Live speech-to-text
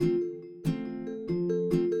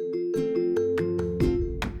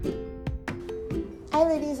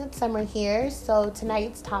Summer here. So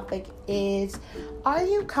tonight's topic is, are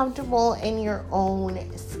you comfortable in your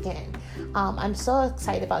own skin? I'm so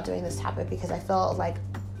excited about doing this topic because I feel like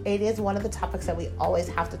it is one of the topics that we always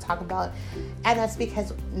have to talk about. And that's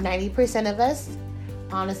because 90% of us,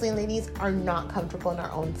 honestly, ladies, are not comfortable in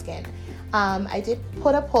our own skin. I did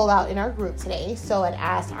put a poll out in our group today. So it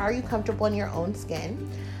asked, are you comfortable in your own skin?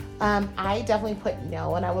 I definitely put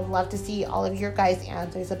no, and I would love to see all of your guys'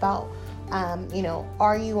 answers about,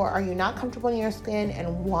 are you or are you not comfortable in your skin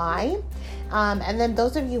and why? And then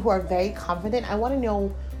those of you who are very confident, I want to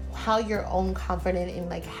know how you're own confident in,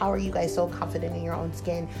 like, how are you guys so confident in your own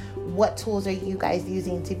skin? What tools are you guys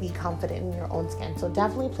using to be confident in your own skin? So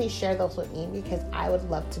definitely please share those with me because I would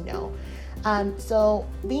love to know. So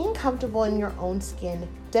being comfortable in your own skin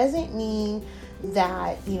doesn't mean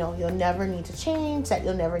that, you'll never need to change, that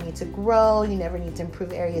you'll never need to grow, you never need to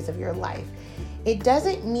improve areas of your life. It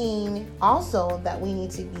doesn't mean also that we need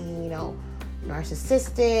to be,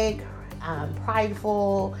 narcissistic,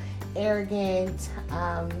 prideful, arrogant,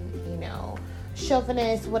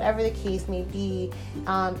 chauvinist, whatever the case may be.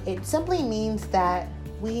 It simply means that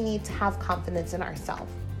we need to have confidence in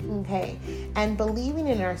ourselves, okay? And believing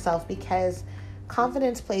in ourselves, because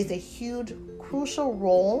confidence plays a huge, crucial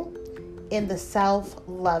role in the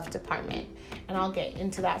self-love department. And I'll get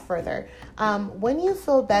into that further. When you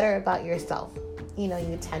feel better about yourself,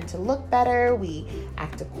 you tend to look better. We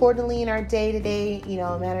act accordingly in our day-to-day,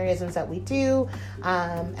 mannerisms that we do.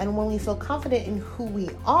 And when we feel confident in who we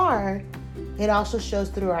are, it also shows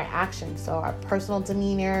through our actions. So our personal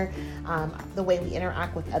demeanor, the way we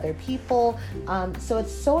interact with other people. So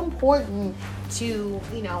it's so important to,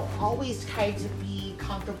 always try to be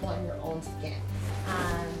comfortable in your own skin.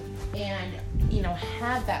 And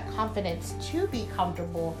have that confidence to be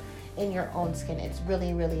comfortable in your own skin. It's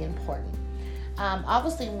really, really important.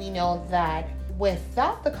 Obviously, we know that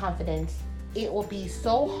without the confidence, it will be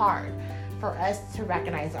so hard for us to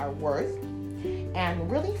recognize our worth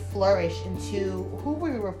and really flourish into who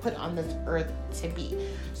we were put on this earth to be.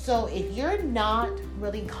 So if you're not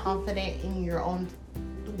really confident in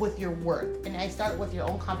with your worth, and I start with your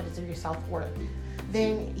own confidence in your self-worth,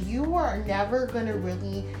 then you are never going to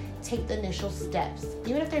really take the initial steps,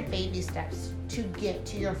 even if they're baby steps, to get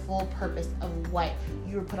to your full purpose of what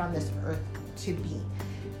you were put on this earth to be.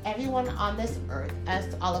 Everyone on this earth,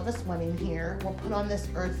 as all of us women here, were put on this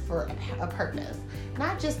earth for a purpose,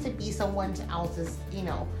 not just to be someone else's,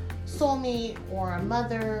 soulmate or a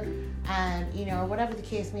mother, and or whatever the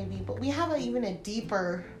case may be. But we have even a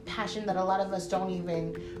deeper passion that a lot of us don't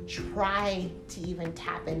even try to even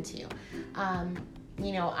tap into.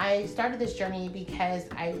 I started this journey because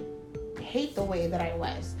I hate the way that I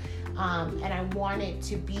was. And I wanted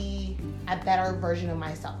to be a better version of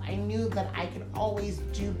myself. I knew that I could always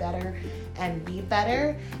do better and be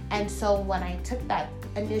better. And so when I took that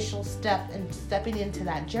initial step and stepping into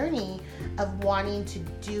that journey of wanting to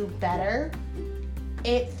do better,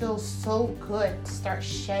 it feels so good to start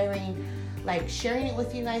sharing it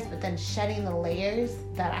with you guys, but then shedding the layers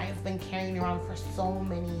that I've been carrying around for so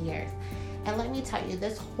many years. And let me tell you,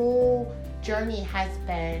 this whole journey has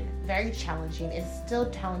been very challenging. It's still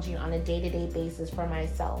challenging on a day-to-day basis for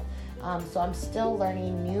myself. So I'm still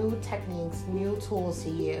learning new techniques, new tools to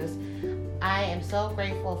use. I am so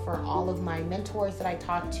grateful for all of my mentors that I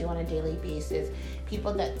talk to on a daily basis,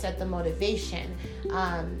 people that set the motivation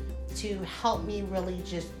to help me really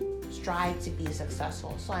just strive to be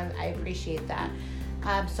successful. So I appreciate that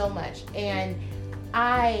so much. And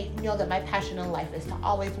I know that my passion in life is to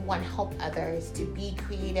always help others, to be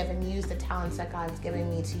creative and use the talents that God's given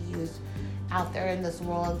me to use out there in this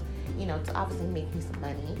world, to obviously make me some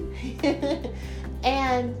money.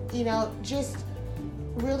 And, just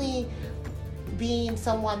really being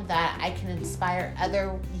someone that I can inspire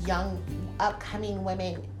other young, upcoming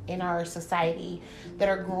women in our society that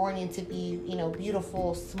are growing into be,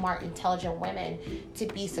 beautiful, smart, intelligent women to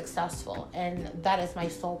be successful. And that is my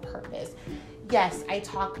sole purpose. Yes, I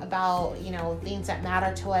talk about, things that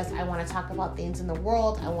matter to us. I want to talk about things in the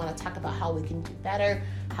world. I want to talk about how we can do better,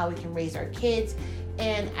 how we can raise our kids.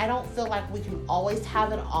 And I don't feel like we can always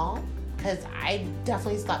have it all, because I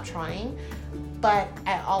definitely stopped trying. But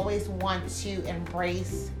I always want to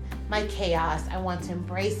embrace my chaos. I want to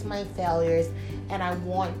embrace my failures. And I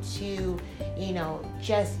want to,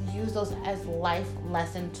 just use those as life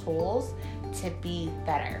lesson tools to be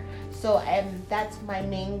better. So that's my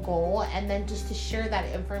main goal. And then just to share that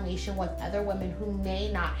information with other women who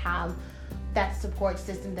may not have that support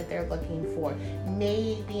system that they're looking for.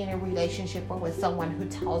 Maybe in a relationship or with someone who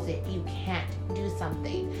tells it you can't do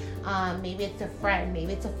something. Maybe it's a friend,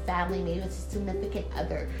 maybe it's a family, maybe it's a significant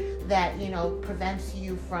other that, prevents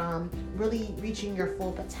you from really reaching your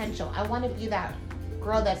full potential. I want to be that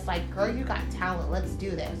girl that's like, girl, you got talent, let's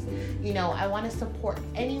do this. I want to support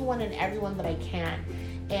anyone and everyone that I can,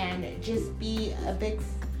 and just be a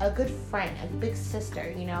good friend, a big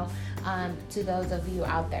sister, to those of you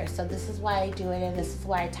out there. So this is why I do it, and this is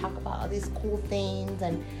why I talk about all these cool things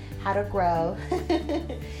and how to grow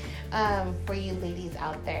for you ladies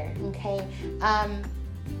out there, okay?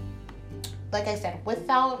 Like I said,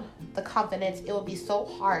 without the confidence, it will be so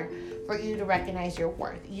hard for you to recognize your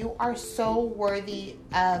worth. You are so worthy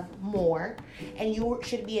of more, and you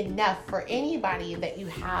should be enough for anybody that you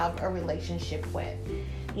have a relationship with.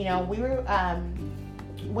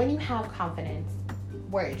 When you have confidence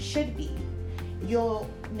where it should be, you'll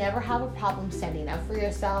never have a problem standing up for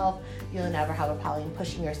yourself. You'll never have a problem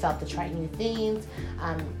pushing yourself to try new things.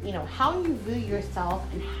 How you view yourself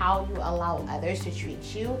and how you allow others to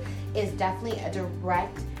treat you is definitely a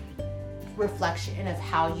direct reflection of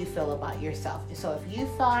how you feel about yourself. So if you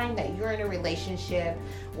find that you're in a relationship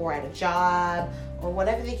or at a job or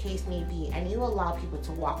whatever the case may be, and you allow people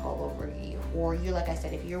to walk all over you, or you, like I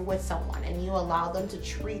said, if you're with someone and you allow them to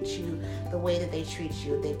treat you the way that they treat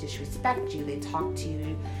you, they disrespect you, they talk to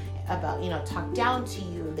you about, talk down to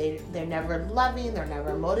you, they're never loving, they're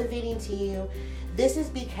never motivating to you, this is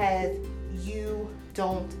because you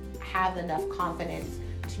don't have enough confidence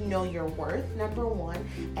to know your worth, number one,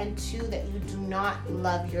 and two, that you do not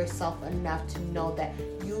love yourself enough to know that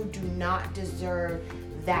you do not deserve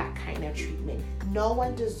that kind of treatment. No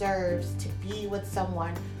one deserves to be with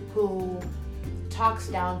someone who talks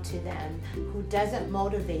down to them, who doesn't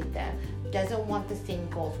motivate them, doesn't want the same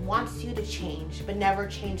goals, wants you to change, but never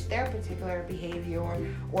change their particular behavior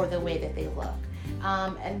or the way that they look.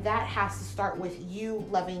 And that has to start with you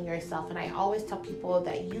loving yourself. And I always tell people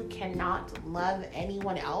that you cannot love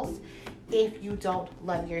anyone else if you don't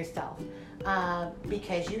love yourself,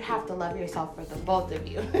 because you have to love yourself for the both of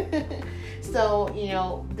you. So,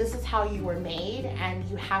 this is how you were made, and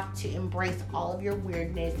you have to embrace all of your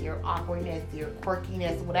weirdness, your awkwardness, your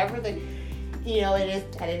quirkiness, whatever it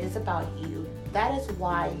is about you. That is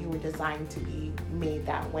why you were designed to be made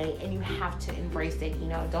that way, and you have to embrace it.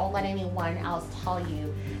 Don't let anyone else tell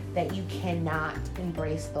you that you cannot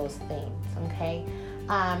embrace those things, okay?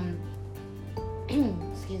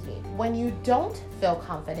 Excuse me. When you don't feel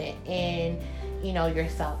confident in,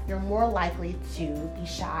 yourself, you're more likely to be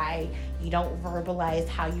shy. You don't verbalize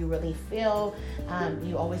how you really feel.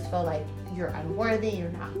 You always feel like you're unworthy, you're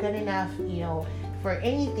not good enough, for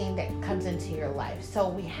anything that comes into your life. So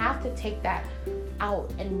we have to take that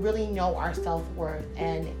out and really know our self-worth.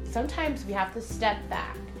 And sometimes we have to step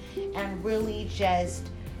back and really just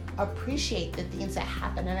appreciate the things that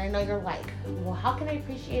happen. And I know you're like, well, how can I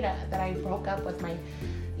appreciate that I broke up with my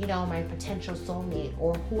potential soulmate,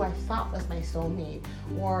 or who I thought was my soulmate,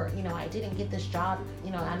 or, I didn't get this job,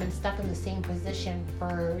 I've been stuck in the same position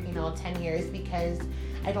for, 10 years because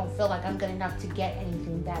I don't feel like I'm good enough to get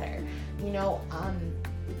anything better.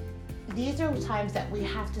 These are times that we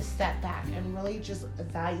have to step back and really just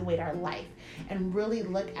evaluate our life and really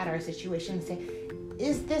look at our situation and say,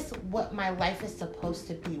 is this what my life is supposed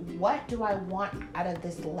to be? What do I want out of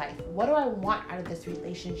this life? What do I want out of this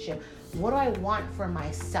relationship? What do I want for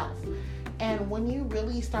myself? And when you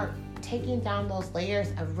really start taking down those layers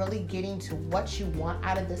of really getting to what you want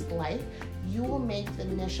out of this life, you will make the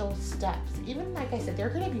initial steps. Even like I said, they're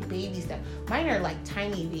going to be baby steps. Mine are like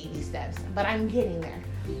tiny baby steps, but I'm getting there.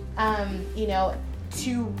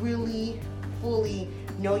 To really fully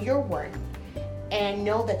know your worth and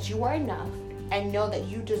know that you are enough, and know that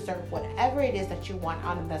you deserve whatever it is that you want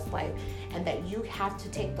out of this life, and that you have to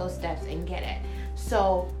take those steps and get it.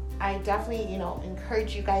 So I definitely,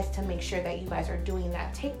 encourage you guys to make sure that you guys are doing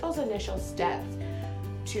that. Take those initial steps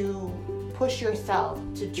to push yourself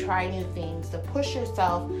to try new things, to push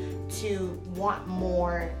yourself to want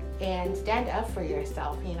more and stand up for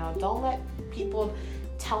yourself. Don't let people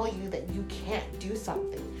tell you that you can't do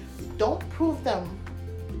something. Don't prove them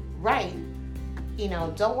right.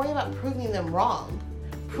 Don't worry about proving them wrong.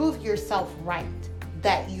 Prove yourself right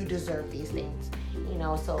that you deserve these things.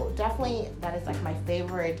 So definitely that is like my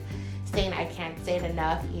favorite saying. I can't say it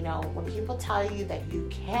enough. When people tell you that you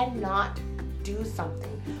cannot do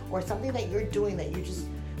something, or something that you're doing that you just,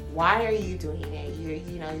 why are you doing it?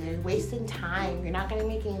 You're wasting time. You're not going to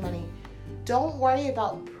make any money. Don't worry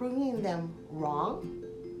about proving them wrong.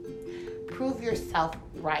 Prove yourself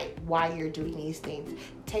right why you're doing these things.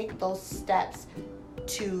 Take those steps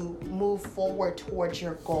to move forward towards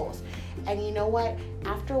your goals. And you know what?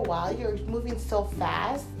 After a while, you're moving so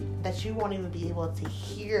fast that you won't even be able to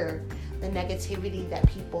hear the negativity that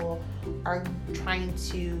people are trying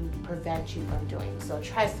to prevent you from doing. So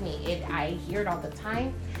trust me, I hear it all the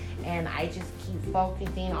time, and I just keep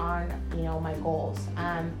focusing on, my goals.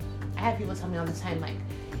 I have people tell me all the time, like,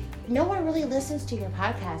 no one really listens to your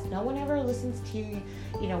podcast. No one ever listens to,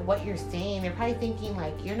 what you're saying. They're probably thinking,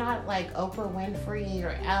 like, you're not like Oprah Winfrey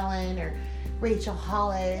or Ellen or Rachel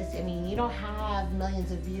Hollis. I mean, you don't have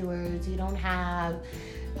millions of viewers. You don't have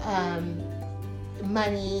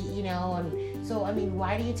money, and so, I mean,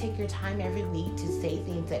 why do you take your time every week to say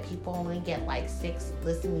things that people only get like 6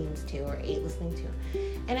 listenings to or 8 listening to?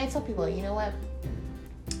 And I tell people, you know what?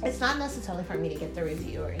 It's not necessarily for me to get the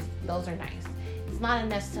reviewers. Those are nice. It's not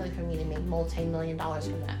necessarily for me to make multi-million-dollar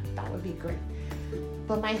from that. That would be great.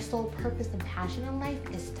 But my sole purpose and passion in life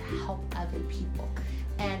is to help other people.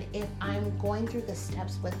 And if I'm going through the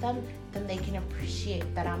steps with them, then they can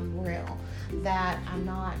appreciate that I'm real, that I'm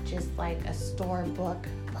not just like a storybook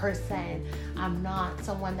person. I'm not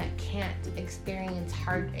someone that can't experience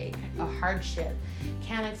heartache, a hardship,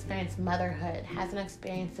 can't experience motherhood, hasn't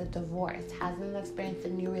experienced a divorce, hasn't experienced a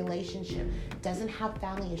new relationship, doesn't have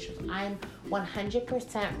family issues. I'm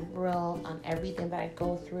 100% real on everything that I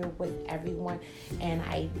go through with everyone, and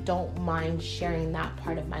I don't mind sharing that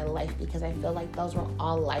part of my life because I feel like those were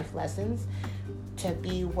all life lessons to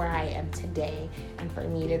be where I am today and for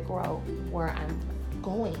me to grow where I'm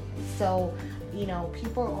going. So,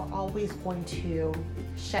 people are always going to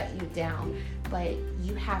shut you down, but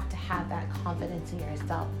you have to have that confidence in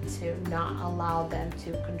yourself to not allow them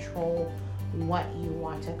to control what you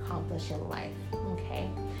want to accomplish in life, okay?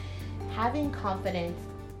 Having confidence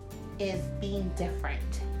is being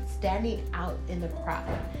different, standing out in the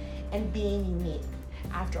crowd, and being unique.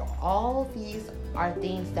 After all these are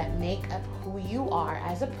things that make up who you are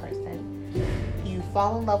as a person, you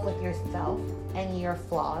fall in love with yourself and your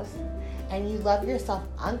flaws, and you love yourself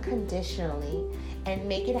unconditionally and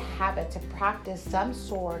make it a habit to practice some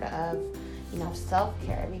sort of,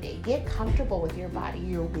 self-care every day. Get comfortable with your body,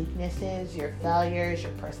 your weaknesses, your failures,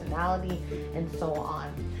 your personality, and so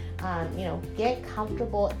on. Get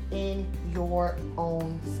comfortable in your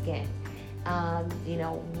own skin.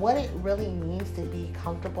 What it really means to be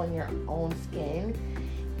comfortable in your own skin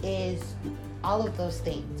is all of those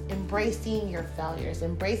things. Embracing your failures,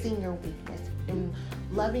 embracing your weakness, and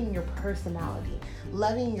loving your personality,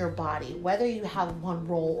 loving your body, whether you have 1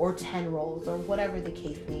 roll or 10 rolls or whatever the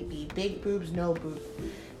case may be. Big boobs, no boobs.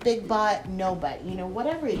 Big butt, no butt.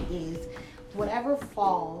 Whatever it is, whatever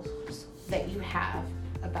flaws that you have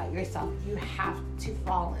about yourself, you have to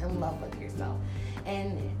fall in love with yourself.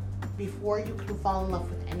 And before you can fall in love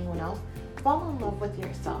with anyone else, fall in love with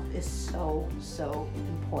yourself is so, so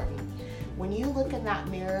important. When you look in that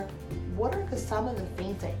mirror, what are some of the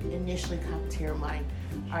things that initially come to your mind?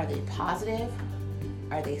 Are they positive?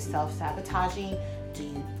 Are they self-sabotaging? Do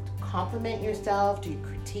you compliment yourself? Do you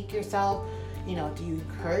critique yourself? Do you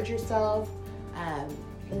encourage yourself?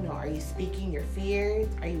 Are you speaking your fears?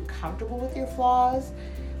 Are you comfortable with your flaws?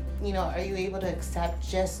 Are you able to accept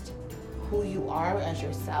just who you are as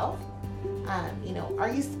yourself? Are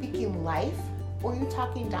you speaking life, or are you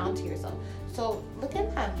talking down to yourself? So look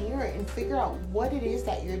in that mirror and figure out what it is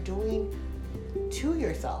that you're doing to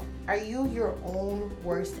yourself. Are you your own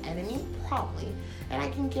worst enemy? Probably. And I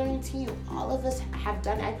can guarantee you, all of us have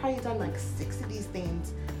done, I've probably done like 6 of these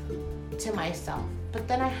things to myself. But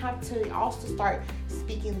then I have to also start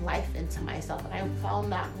speaking life into myself. And I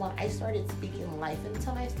found that when I started speaking life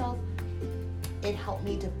into myself, it helped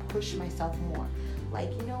me to push myself more.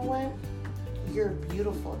 Like, you know what? You're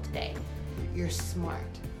beautiful today. You're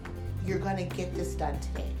smart. You're going to get this done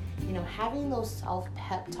today. Having those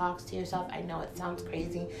self-pep talks to yourself, I know it sounds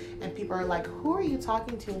crazy, and people are like, who are you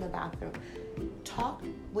talking to in the bathroom? Talk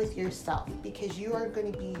with yourself, because you are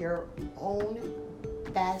going to be your own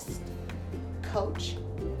best coach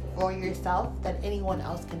for yourself than anyone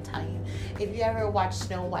else can tell you. If you ever watch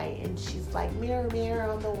Snow White and she's like, mirror,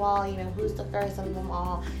 mirror on the wall, who's the fairest of them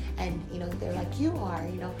all? And, they're like, you are,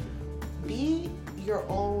 be your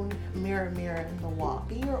own mirror, mirror in the wall.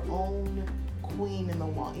 Be your own queen in the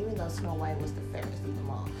wall, even though Snow White was the fairest of them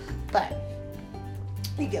all. But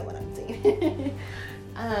you get what I'm saying.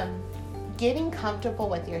 Getting comfortable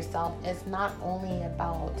with yourself is not only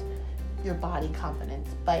about your body confidence,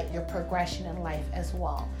 but your progression in life as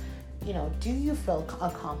well. Do you feel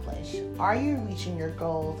accomplished? Are you reaching your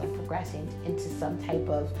goals and progressing into some type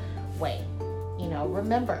of way?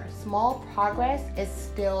 Remember, small progress is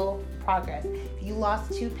still progress. If you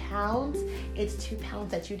lost 2 pounds, it's 2 pounds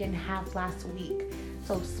that you didn't have last week.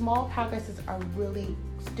 So small progresses are really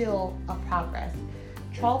still a progress.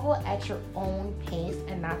 Travel at your own pace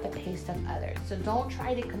and not the pace of others. So don't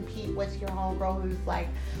try to compete with your homegirl who's like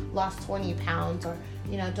lost 20 pounds, or,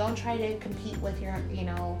 don't try to compete with your,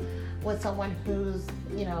 with someone who's,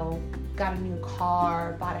 got a new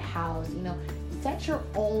car, bought a house. Set your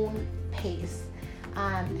own pace.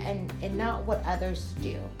 And not what others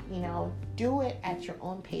do. Do it at your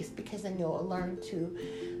own pace, because then you'll learn to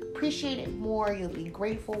appreciate it more. You'll be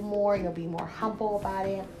grateful more. You'll be more humble about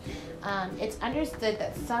it. It's understood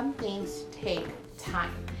that some things take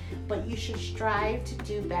time, but you should strive to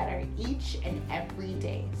do better each and every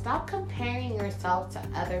day. Stop comparing yourself to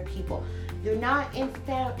other people. You're not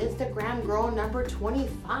Instagram girl number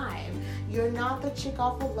 25. You're not the chick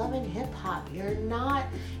off of Love and Hip Hop. You're not,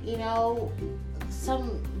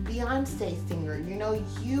 some Beyonce singer.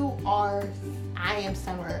 You are, I am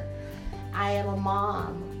Summer. I am a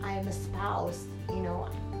mom. I am a spouse.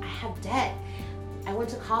 I have debt. I went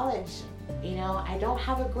to college. I don't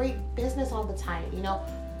have a great business all the time.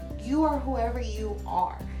 You are whoever you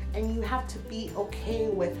are, and you have to be okay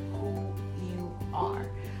with who you are.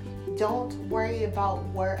 Don't worry about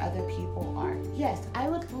where other people are. Yes, I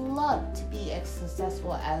would love to be as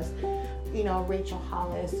successful as, Rachel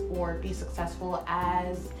Hollis, or be successful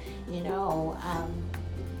as,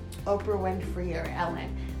 Oprah Winfrey or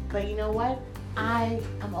Ellen. But you know what? I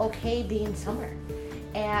am okay being Summer.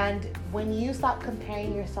 And when you stop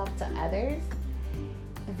comparing yourself to others,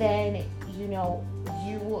 then,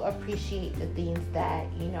 you will appreciate the things that,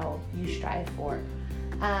 you strive for.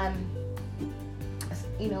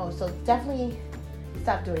 So definitely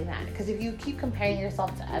stop doing that, because if you keep comparing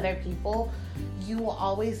yourself to other people, you will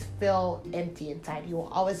always feel empty inside. You will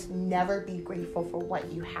always never be grateful for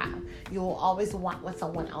what you have. You will always want what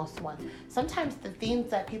someone else wants. Sometimes the things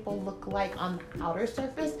that people look like on the outer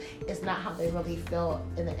surface is not how they really feel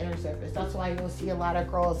in the inner surface. That's why you'll see a lot of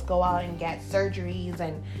girls go out and get surgeries,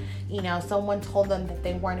 and someone told them that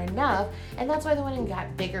they weren't enough, and that's why they went and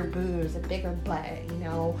got bigger boobs, a bigger butt,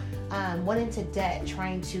 went into debt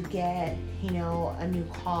trying to get, a new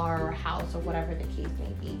car or house or whatever the case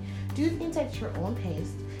may be. Do things at your own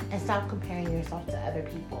pace and stop comparing yourself to other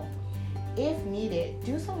people. If needed,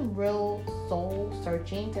 do some real soul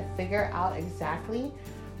searching to figure out exactly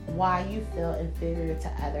why you feel inferior to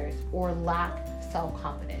others or lack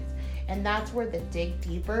self-confidence. And that's where the dig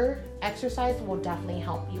deeper exercise will definitely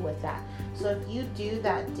help you with that. So if you do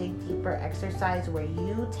that dig deeper exercise where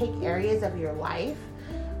you take areas of your life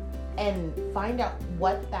and find out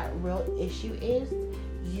what that real issue is,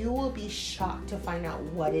 you will be shocked to find out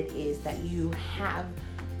what it is that you have,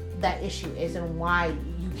 that issue is, and why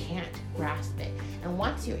you can't grasp it. And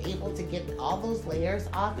once you're able to get all those layers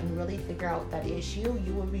off and really figure out that issue,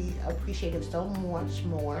 you will be appreciative so much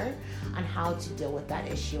more on how to deal with that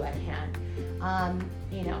issue at hand.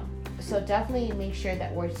 So definitely make sure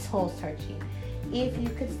that we're soul searching. If you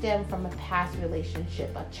could stem from a past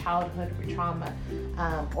relationship, a childhood trauma,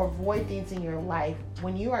 or void things in your life,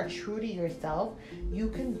 when you are true to yourself, you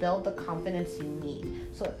can build the confidence you need.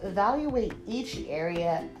 So evaluate each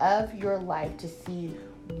area of your life to see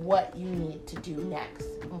what you need to do next,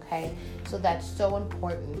 okay? So that's so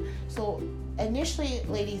important. So initially,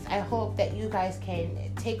 ladies, I hope that you guys can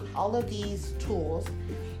take all of these tools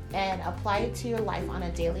and apply it to your life on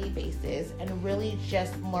a daily basis, and really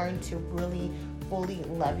just learn to really fully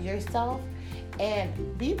love yourself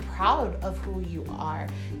and be proud of who you are.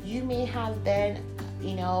 You may have been,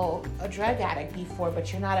 a drug addict before,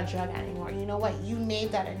 but you're not a drug addict anymore. You know what? You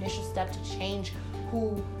made that initial step to change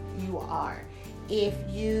who you are. If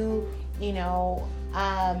you,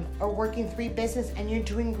 are working 3 businesses and you're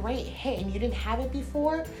doing great, hey, and you didn't have it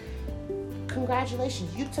before,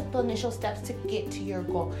 congratulations, you took the initial steps to get to your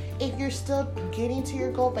goal. If you're still getting to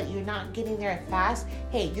your goal, but you're not getting there fast,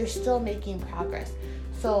 hey, you're still making progress.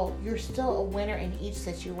 So you're still a winner in each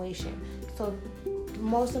situation. So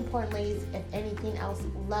most importantly, if anything else,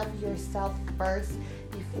 love yourself first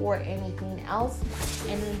before anything else.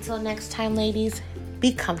 And until next time, ladies,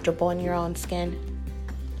 be comfortable in your own skin.